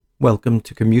Welcome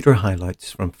to Commuter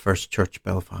Highlights from First Church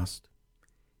Belfast.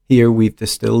 Here we've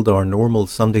distilled our normal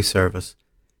Sunday service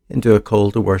into a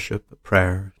call to worship, a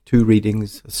prayer, 2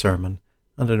 readings, a sermon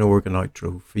and an organ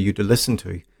outro for you to listen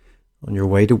to on your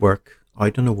way to work,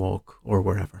 out on a walk or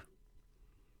wherever.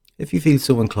 If you feel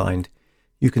so inclined,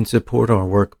 you can support our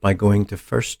work by going to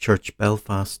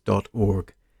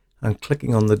firstchurchbelfast.org and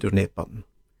clicking on the donate button.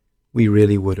 We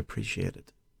really would appreciate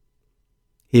it.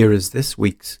 Here is this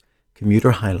week's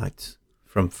Commuter Highlights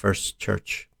from First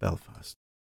Church Belfast.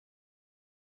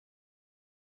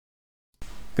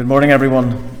 Good morning,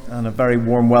 everyone, and a very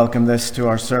warm welcome to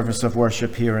our service of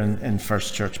worship here in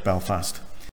First Church Belfast.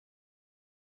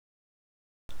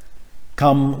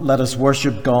 Come, let us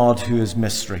worship God who is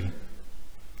mystery,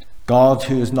 God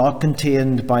who is not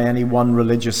contained by any one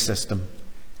religious system,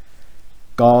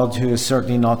 God who is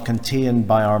certainly not contained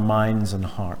by our minds and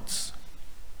hearts.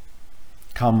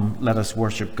 Come, let us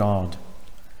worship God,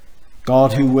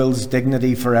 God who wills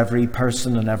dignity for every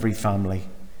person and every family,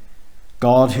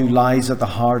 God who lies at the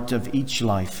heart of each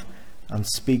life and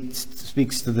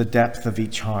speaks to the depth of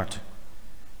each heart,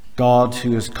 God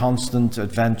who is constant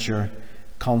adventure,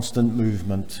 constant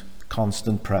movement,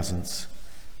 constant presence.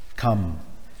 Come,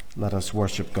 let us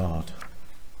worship God.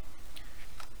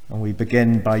 And we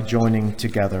begin by joining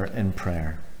together in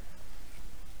prayer.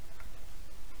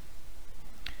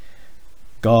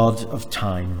 God of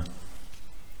time,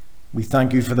 we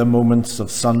thank you for the moments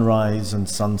of sunrise and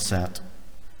sunset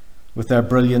with their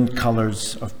brilliant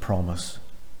colours of promise.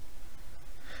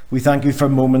 We thank you for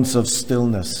moments of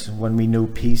stillness when we know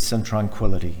peace and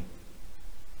tranquility.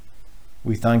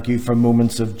 We thank you for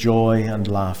moments of joy and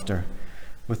laughter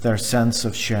with their sense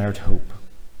of shared hope.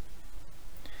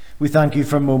 We thank you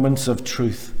for moments of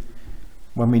truth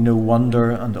when we know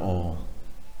wonder and awe.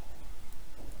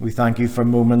 We thank you for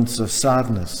moments of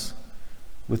sadness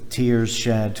with tears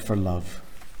shed for love.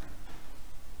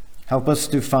 Help us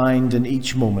to find in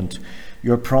each moment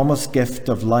your promised gift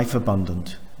of life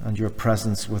abundant and your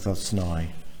presence with us now.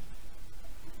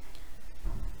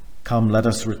 Come, let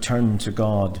us return to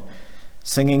God,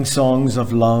 singing songs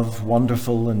of love,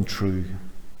 wonderful and true.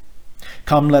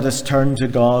 Come, let us turn to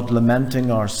God, lamenting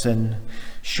our sin,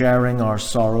 sharing our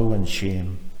sorrow and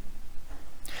shame.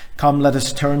 Come, let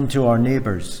us turn to our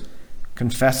neighbours,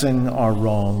 confessing our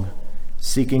wrong,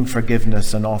 seeking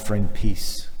forgiveness and offering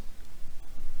peace.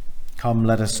 Come,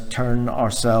 let us turn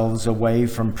ourselves away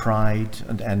from pride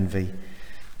and envy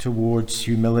towards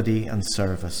humility and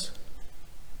service.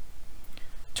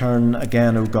 Turn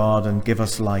again, O God, and give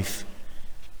us life,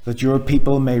 that your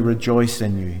people may rejoice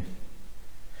in you.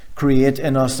 Create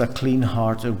in us a clean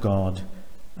heart, O God,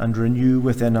 and renew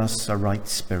within us a right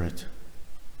spirit.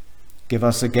 Give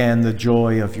us again the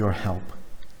joy of your help,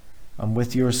 and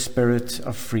with your spirit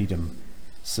of freedom,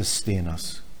 sustain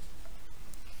us.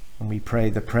 And we pray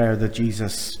the prayer that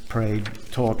Jesus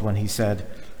taught when he said,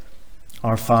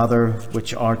 Our Father,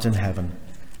 which art in heaven,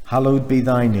 hallowed be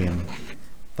thy name.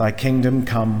 Thy kingdom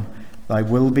come, thy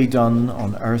will be done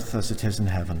on earth as it is in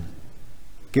heaven.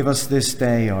 Give us this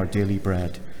day our daily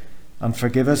bread, and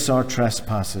forgive us our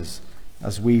trespasses,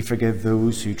 as we forgive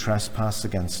those who trespass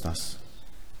against us.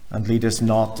 And lead us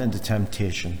not into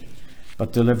temptation,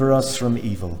 but deliver us from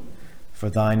evil. For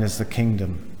thine is the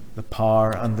kingdom, the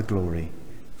power and the glory,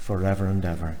 forever and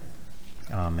ever.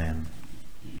 Amen.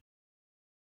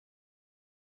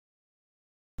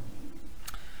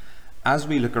 As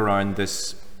we look around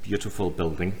this beautiful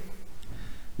building,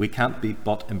 we can't be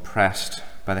but impressed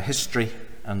by the history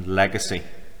and legacy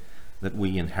that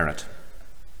we inherit.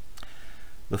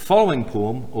 The following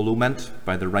poem, although meant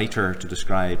by the writer to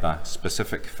describe a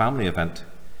specific family event,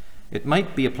 it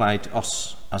might be applied to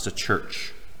us as a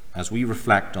church as we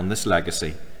reflect on this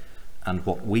legacy and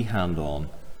what we hand on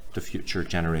to future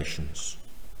generations.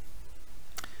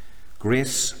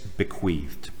 Grace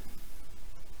bequeathed.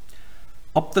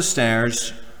 Up the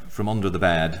stairs from under the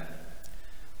bed,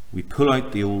 we pull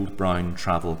out the old brown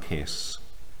travel case.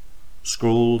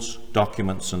 Scrolls,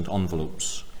 documents and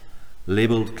envelopes,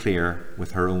 labelled clear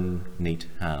with her own neat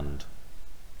hand.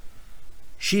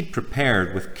 She'd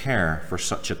prepared with care for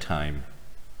such a time.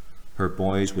 Her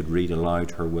boys would read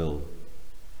aloud her will.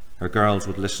 Her girls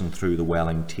would listen through the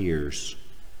welling tears.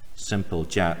 Simple,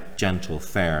 gentle,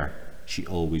 fair, she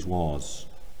always was.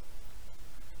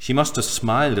 She must have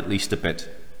smiled at least a bit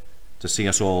to see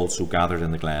us all so gathered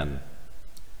in the glen.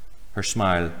 Her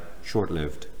smile,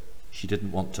 short-lived, she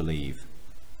didn't want to leave,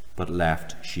 but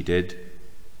left she did,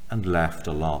 and left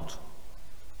a lot.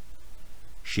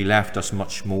 She left us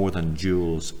much more than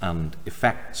jewels and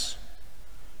effects,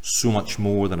 so much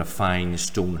more than a fine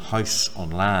stone house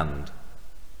on land.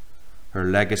 her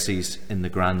legacies in the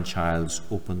grandchild's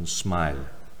open smile.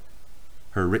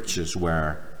 Her riches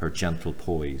were her gentle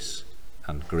poise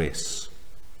and grace.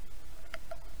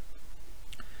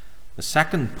 The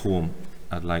second poem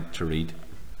I'd like to read,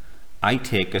 I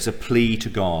take as a plea to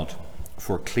God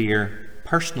for clear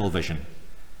personal vision,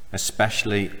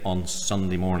 especially on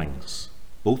Sunday mornings,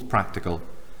 both practical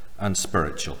and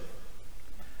spiritual.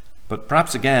 But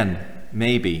perhaps again,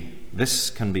 maybe this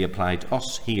can be applied to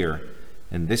us here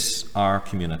in this our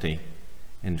community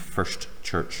in First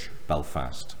Church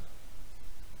Belfast.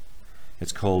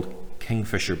 It's called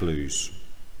Kingfisher Blues.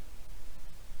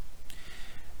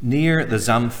 Near the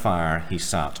Zamfire he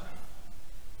sat,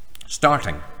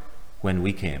 starting when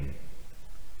we came,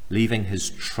 leaving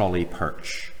his trolley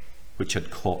perch, which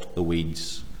had caught the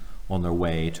weeds on their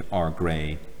way to our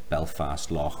grey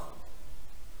Belfast loch.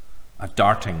 A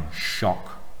darting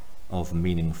shock of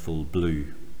meaningful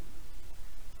blue.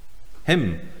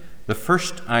 Him, the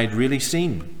first I'd really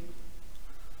seen.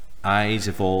 Eyes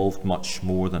evolved much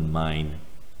more than mine.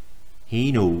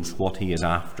 He knows what he is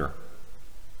after,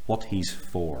 what he's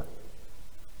for.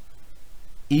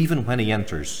 Even when he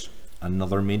enters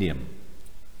another medium,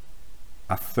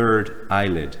 a third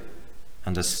eyelid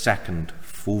and a second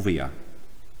fovea.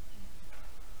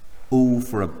 Oh,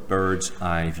 for a bird's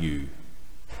eye view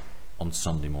on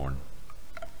Sunday morn.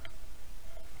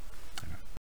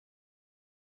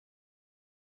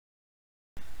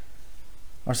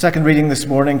 Our second reading this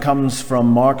morning comes from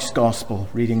Mark's Gospel,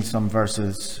 reading some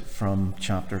verses from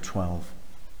chapter 12.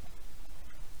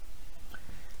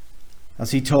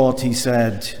 As he taught, he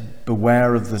said,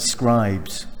 "Beware of the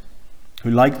scribes, who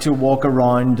like to walk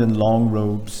around in long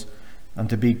robes and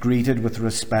to be greeted with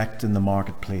respect in the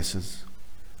marketplaces,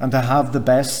 and to have the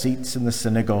best seats in the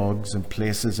synagogues and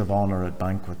places of honour at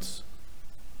banquets.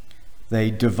 They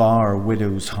devour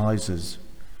widows' houses,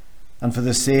 and for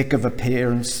the sake of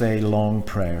appearance say long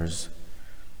prayers,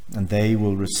 and they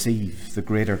will receive the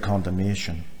greater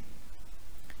condemnation."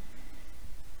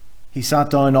 He sat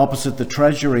down opposite the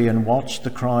treasury and watched the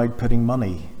crowd putting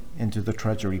money into the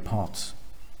treasury pots.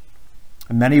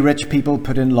 And many rich people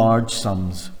put in large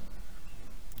sums.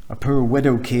 A poor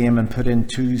widow came and put in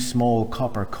 2 small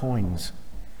copper coins,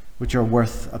 which are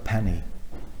worth a penny.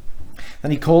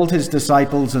 Then he called his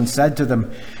disciples and said to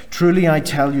them, "Truly I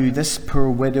tell you, this poor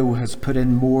widow has put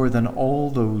in more than all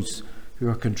those who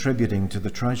are contributing to the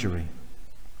treasury.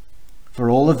 For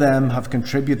all of them have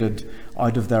contributed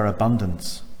out of their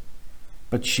abundance,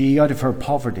 but she, out of her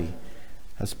poverty,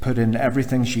 has put in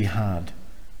everything she had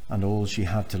and all she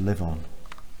had to live on."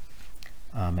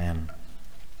 Amen.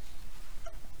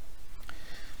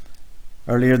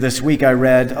 Earlier this week I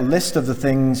read a list of the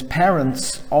things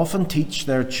parents often teach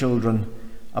their children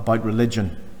about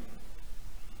religion.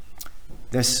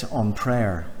 This on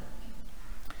prayer.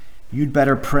 You'd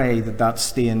better pray that that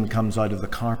stain comes out of the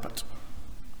carpet.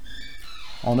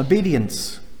 On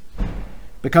obedience.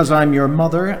 Because I'm your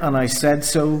mother and I said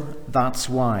so, that's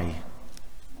why.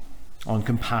 On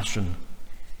compassion.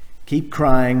 Keep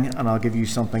crying and I'll give you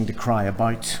something to cry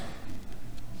about.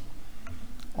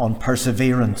 On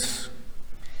perseverance.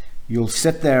 You'll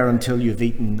sit there until you've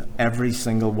eaten every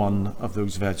single one of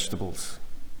those vegetables.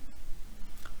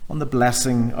 On the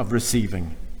blessing of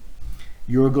receiving.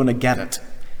 You're going to get it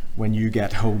when you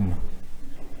get home.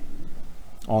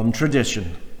 On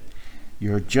tradition.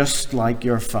 You're just like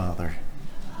your father.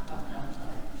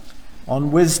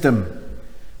 On wisdom.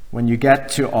 When you get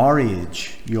to our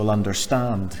age, you'll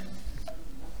understand.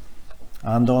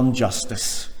 And on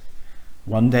justice.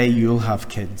 One day you'll have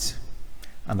kids.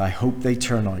 And I hope they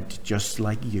turn out just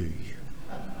like you.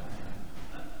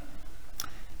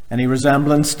 Any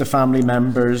resemblance to family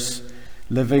members,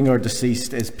 living or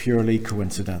deceased, is purely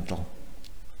coincidental.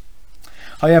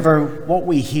 However, what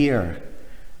we hear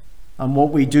and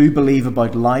what we do believe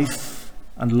about life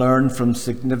and learn from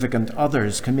significant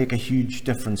others can make a huge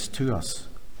difference to us.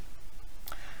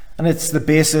 And it's the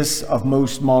basis of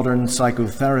most modern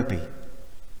psychotherapy,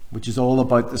 which is all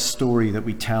about the story that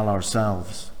we tell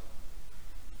ourselves.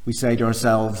 We say to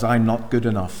ourselves, "I'm not good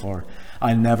enough," or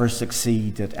 "I'll never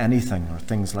succeed at anything," or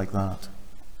things like that.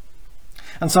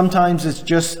 And sometimes it's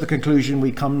just the conclusion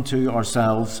we come to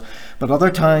ourselves, but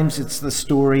other times it's the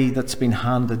story that's been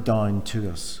handed down to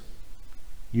us,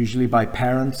 usually by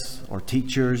parents or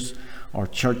teachers or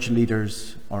church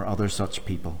leaders or other such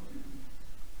people.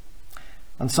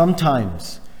 And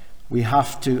sometimes we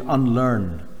have to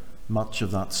unlearn much of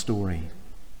that story.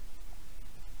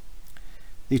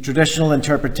 The traditional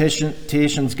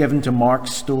interpretations given to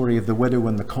Mark's story of the widow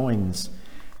and the coins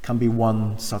can be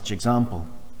one such example.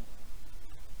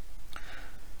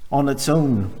 On its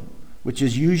own, which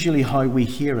is usually how we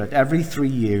hear it every 3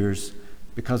 years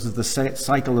because of the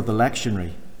cycle of the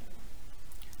lectionary.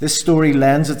 This story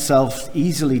lends itself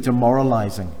easily to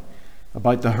moralizing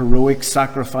about the heroic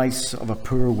sacrifice of a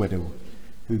poor widow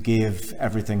who gave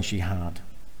everything she had.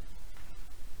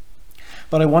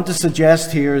 But I want to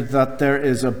suggest here that there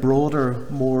is a broader,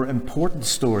 more important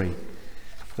story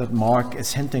that Mark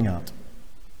is hinting at.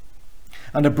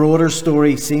 And a broader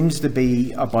story seems to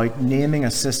be about naming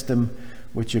a system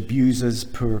which abuses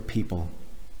poor people.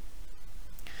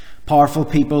 Powerful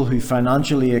people who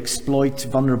financially exploit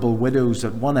vulnerable widows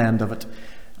at one end of it,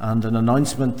 and an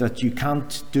announcement that you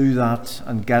can't do that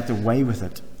and get away with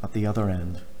it at the other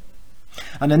end.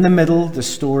 And in the middle, the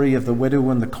story of the widow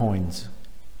and the coins.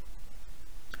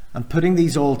 And putting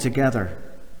these all together,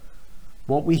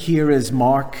 what we hear is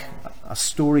Mark, a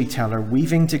storyteller,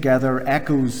 weaving together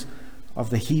echoes of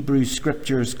the Hebrew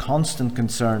Scriptures' constant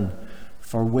concern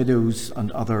for widows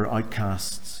and other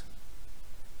outcasts.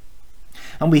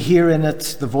 And we hear in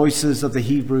it the voices of the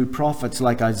Hebrew prophets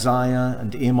like Isaiah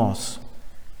and Amos,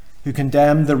 who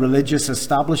condemned the religious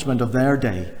establishment of their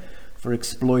day for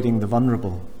exploiting the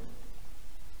vulnerable.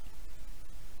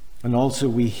 And also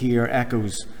we hear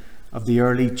echoes of the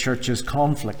early church's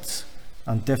conflicts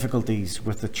and difficulties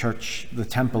with the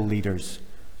temple leaders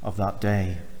of that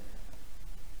day.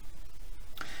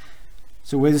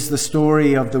 So is the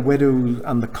story of the widow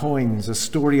and the coins a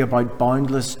story about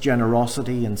boundless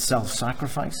generosity and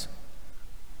self-sacrifice?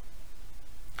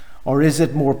 Or is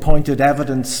it more pointed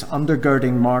evidence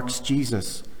undergirding Mark's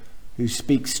Jesus, who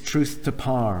speaks truth to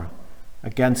power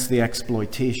against the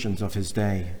exploitations of his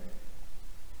day?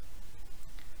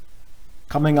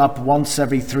 Coming up once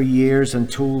every 3 years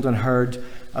and told and heard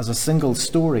as a single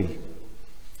story,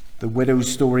 the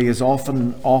widow's story is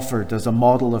often offered as a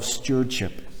model of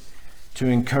stewardship to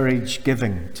encourage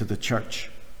giving to the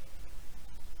church.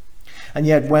 And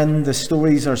yet when the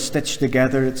stories are stitched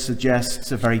together, it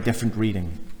suggests a very different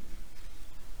reading.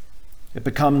 It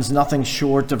becomes nothing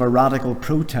short of a radical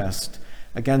protest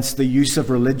against the use of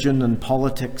religion and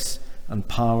politics and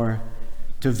power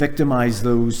to victimize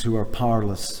those who are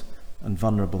powerless and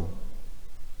vulnerable.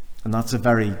 And that's a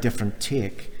very different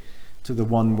take to the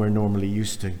one we're normally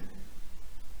used to.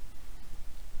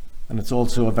 And it's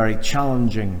also a very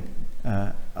challenging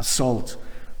assault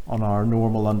on our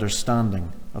normal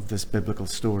understanding of this biblical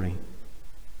story.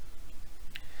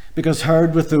 Because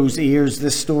heard with those ears,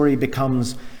 this story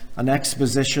becomes an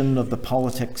exposition of the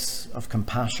politics of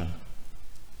compassion.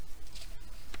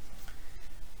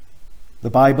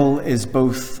 The Bible is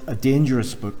both a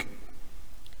dangerous book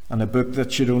and a book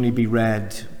that should only be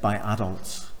read by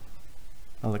adults.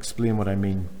 I'll explain what I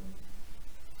mean.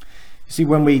 You see,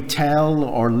 when we tell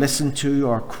or listen to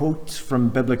or quote from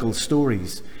biblical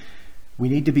stories, we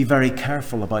need to be very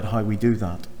careful about how we do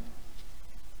that.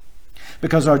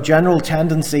 Because our general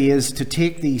tendency is to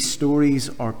take these stories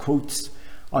or quotes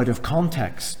out of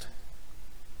context.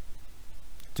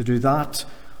 To do that,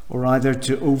 or either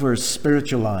to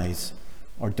over-spiritualize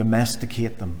or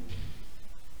domesticate them.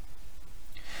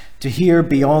 To hear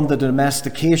beyond the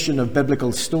domestication of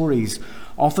biblical stories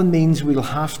often means we'll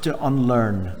have to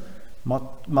unlearn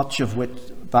much of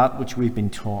that which we've been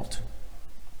taught.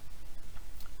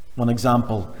 One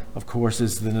example, of course,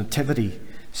 is the Nativity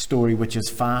story, which is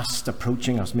fast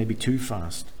approaching us, maybe too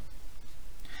fast.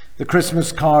 The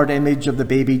Christmas card image of the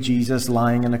baby Jesus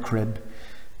lying in a crib,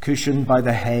 cushioned by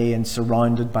the hay and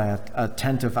surrounded by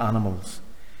attentive animals,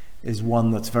 is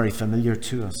one that's very familiar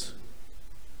to us.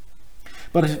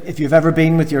 But if you've ever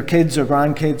been with your kids or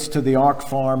grandkids to the Ark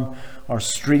Farm or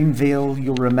Streamvale,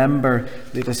 you'll remember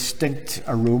the distinct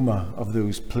aroma of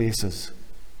those places.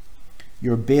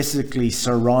 You're basically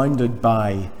surrounded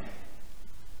by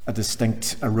a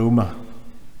distinct aroma.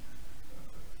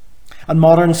 And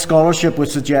modern scholarship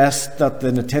would suggest that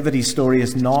the Nativity story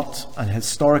is not an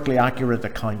historically accurate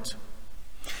account.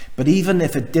 But even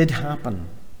if it did happen,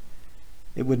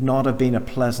 it would not have been a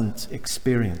pleasant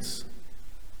experience.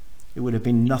 It would have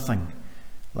been nothing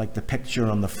like the picture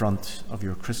on the front of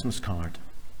your Christmas card.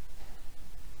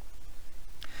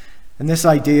 And this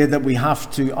idea that we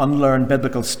have to unlearn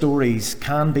biblical stories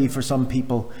can be, for some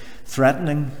people,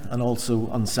 threatening and also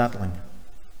unsettling.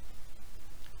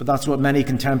 But that's what many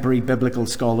contemporary biblical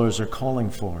scholars are calling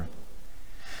for.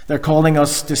 They're calling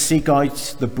us to seek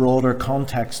out the broader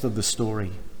context of the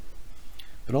story,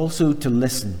 but also to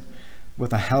listen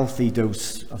with a healthy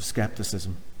dose of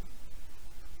skepticism.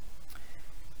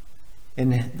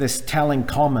 In this telling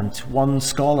comment, one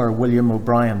scholar, William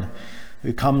O'Brien,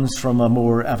 who comes from a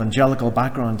more evangelical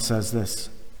background, says this: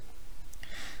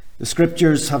 "The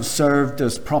scriptures have served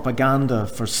as propaganda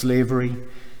for slavery,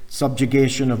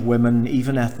 subjugation of women,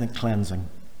 even ethnic cleansing.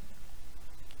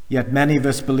 Yet many of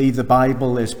us believe the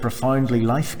Bible is profoundly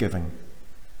life-giving,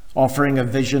 offering a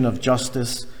vision of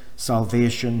justice,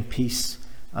 salvation, peace,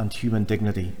 and human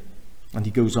dignity. And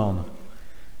he goes on,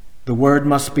 the word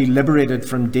must be liberated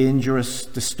from dangerous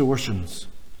distortions,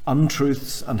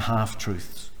 untruths, and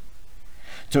half-truths.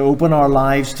 To open our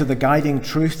lives to the guiding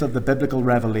truth of the biblical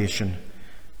revelation,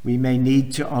 we may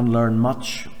need to unlearn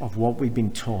much of what we've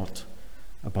been taught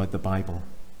about the Bible.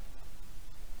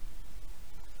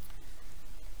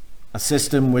 A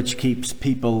system which keeps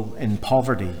people in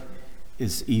poverty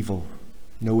is evil,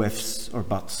 no ifs or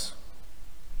buts.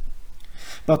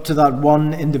 But to that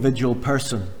one individual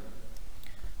person,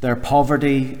 their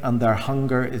poverty and their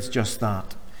hunger is just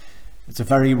that. It's a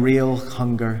very real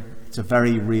hunger, it's a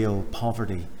very real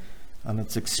poverty, and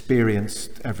it's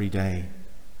experienced every day.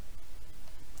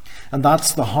 And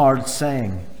that's the hard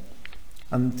saying,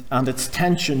 and its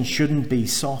tension shouldn't be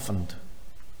softened.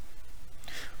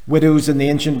 Widows in the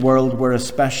ancient world were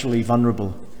especially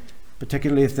vulnerable,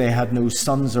 particularly if they had no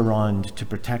sons around to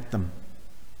protect them.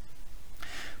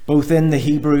 Both in the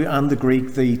Hebrew and the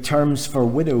Greek, the terms for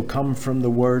widow come from the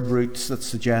word roots that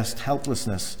suggest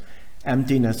helplessness,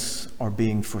 emptiness, or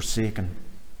being forsaken.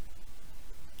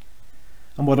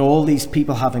 And what all these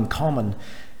people have in common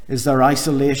is their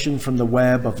isolation from the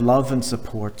web of love and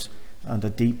support and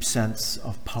a deep sense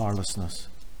of powerlessness.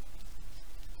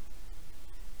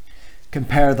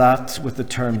 Compare that with the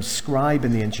term scribe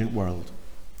in the ancient world,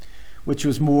 which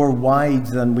was more wide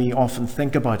than we often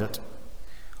think about it.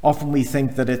 Often we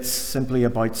think that it's simply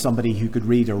about somebody who could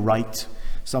read or write,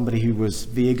 somebody who was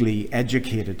vaguely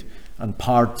educated and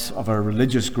part of a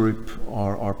religious group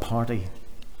or party.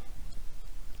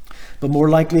 But more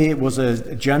likely it was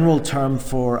a general term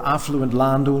for affluent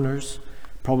landowners,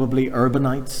 probably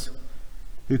urbanites,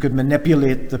 who could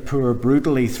manipulate the poor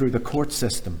brutally through the court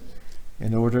system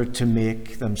in order to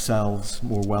make themselves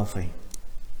more wealthy.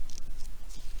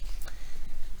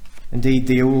 Indeed,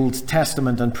 the Old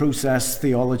Testament and process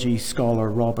theology scholar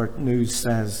Robert News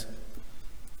says,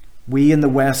 "We in the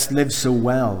West live so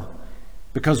well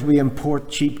because we import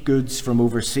cheap goods from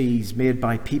overseas made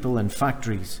by people in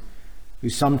factories who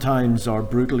sometimes are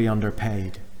brutally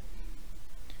underpaid.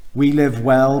 We live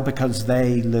well because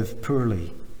they live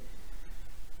poorly.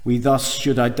 We thus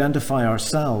should identify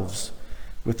ourselves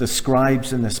with the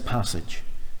scribes in this passage,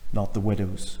 not the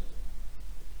widows."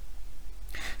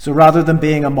 So rather than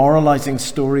being a moralizing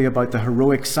story about the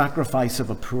heroic sacrifice of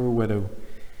a poor widow,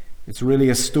 it's really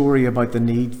a story about the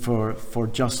need for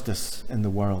justice in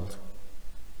the world.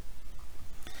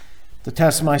 To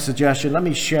test my suggestion, let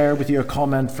me share with you a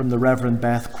comment from the Reverend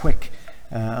Beth Quick,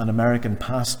 an American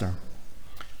pastor,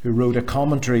 who wrote a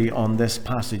commentary on this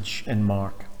passage in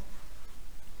Mark.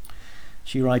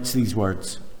 She writes these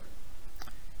words,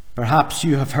 "Perhaps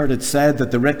you have heard it said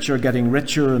that the rich are getting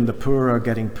richer and the poor are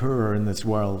getting poorer in this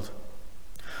world,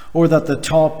 or that the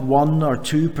top 1 or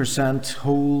 2%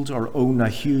 hold or own a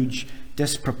huge,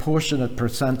 disproportionate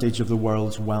percentage of the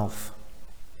world's wealth.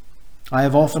 I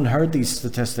have often heard these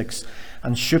statistics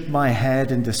and shook my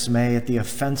head in dismay at the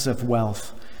offensive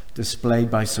wealth displayed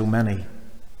by so many.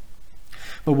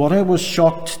 But what I was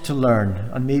shocked to learn,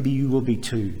 and maybe you will be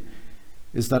too,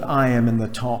 is that I am in the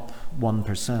top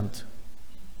 1%.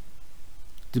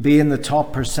 To be in the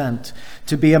top percent,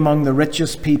 to be among the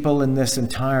richest people in this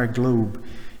entire globe,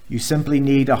 you simply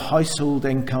need a household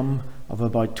income of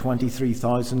about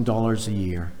 $23,000 a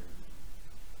year.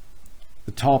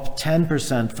 The top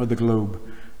 10% for the globe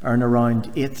earn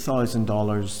around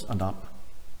 $8,000 and up.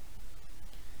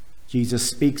 Jesus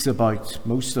speaks about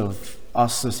most of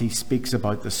us as he speaks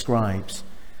about the scribes,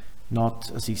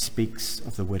 not as he speaks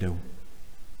of the widow.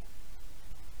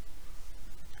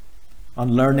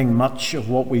 Unlearning much of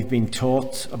what we've been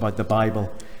taught about the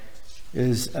Bible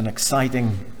is an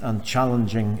exciting and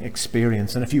challenging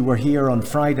experience. And if you were here on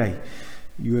Friday,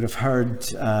 you would have heard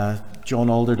John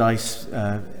Alderdice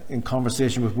in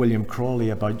conversation with William Crawley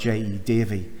about J.E.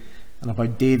 Davy and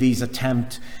about Davy's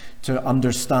attempt to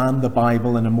understand the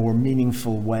Bible in a more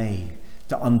meaningful way,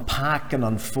 to unpack and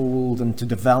unfold and to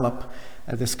develop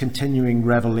this continuing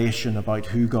revelation about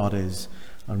who God is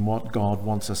and what God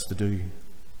wants us to do.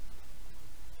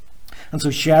 And so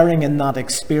sharing in that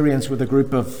experience with a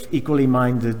group of equally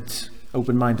minded,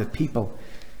 open-minded people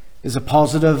is a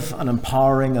positive and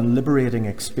empowering and liberating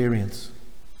experience.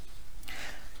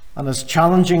 And as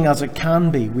challenging as it can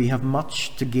be, we have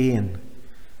much to gain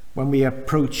when we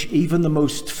approach even the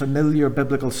most familiar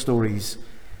biblical stories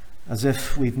as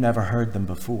if we've never heard them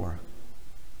before.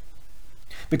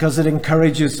 Because it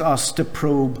encourages us to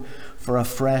probe for a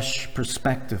fresh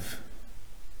perspective.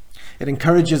 It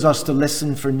encourages us to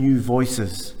listen for new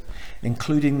voices,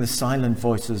 including the silent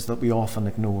voices that we often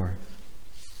ignore.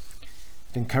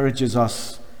 It encourages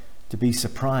us to be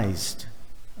surprised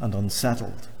and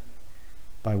unsettled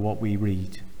by what we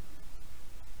read.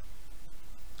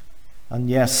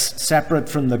 And yes, separate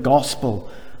from the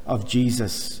gospel of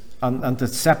Jesus, and to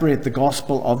separate the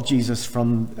gospel of Jesus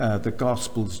from the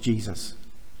gospel's Jesus.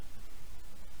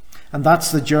 And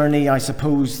that's the journey, I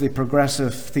suppose, the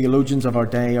progressive theologians of our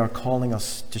day are calling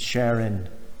us to share in,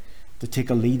 to take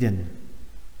a lead in,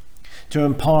 to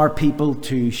empower people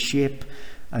to shape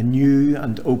a new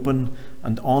and open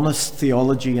and honest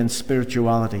theology and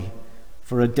spirituality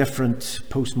for a different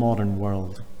postmodern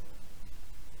world.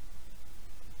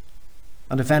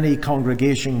 And if any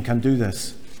congregation can do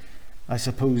this, I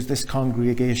suppose this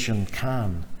congregation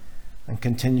can and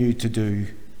continue to do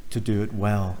it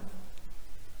well.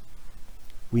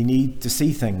 We need to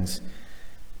see things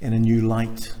in a new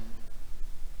light.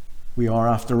 We are,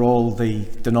 after all, the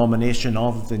denomination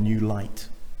of the new light.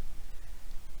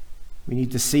 We need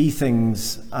to see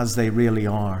things as they really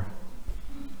are,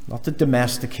 not to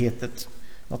domesticate it,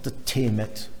 not to tame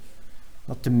it,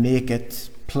 not to make it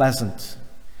pleasant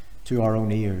to our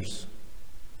own ears.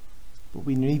 But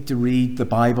we need to read the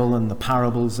Bible and the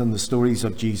parables and the stories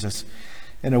of Jesus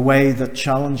in a way that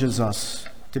challenges us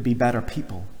to be better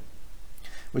people,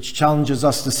 which challenges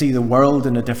us to see the world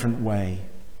in a different way,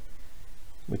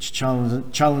 which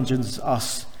challenges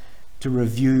us to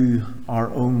review our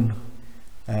own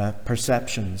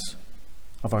perceptions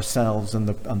of ourselves and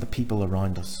the people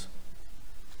around us.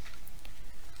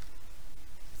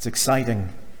 It's exciting,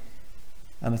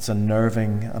 and it's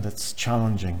unnerving, and it's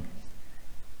challenging,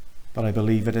 but I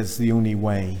believe it is the only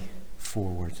way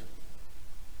forward.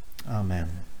 Amen.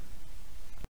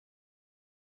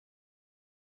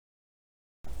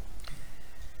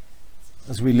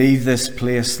 As we leave this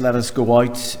place, let us go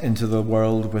out into the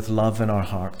world with love in our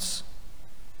hearts.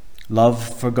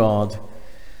 Love for God,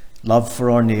 love for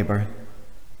our neighbour,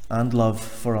 and love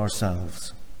for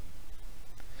ourselves.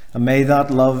 And may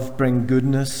that love bring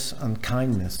goodness and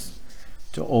kindness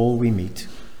to all we meet.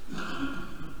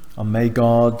 And may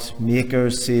God, Maker,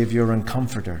 Saviour, and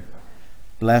Comforter,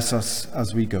 bless us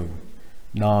as we go,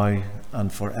 now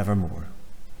and forevermore.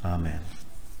 Amen.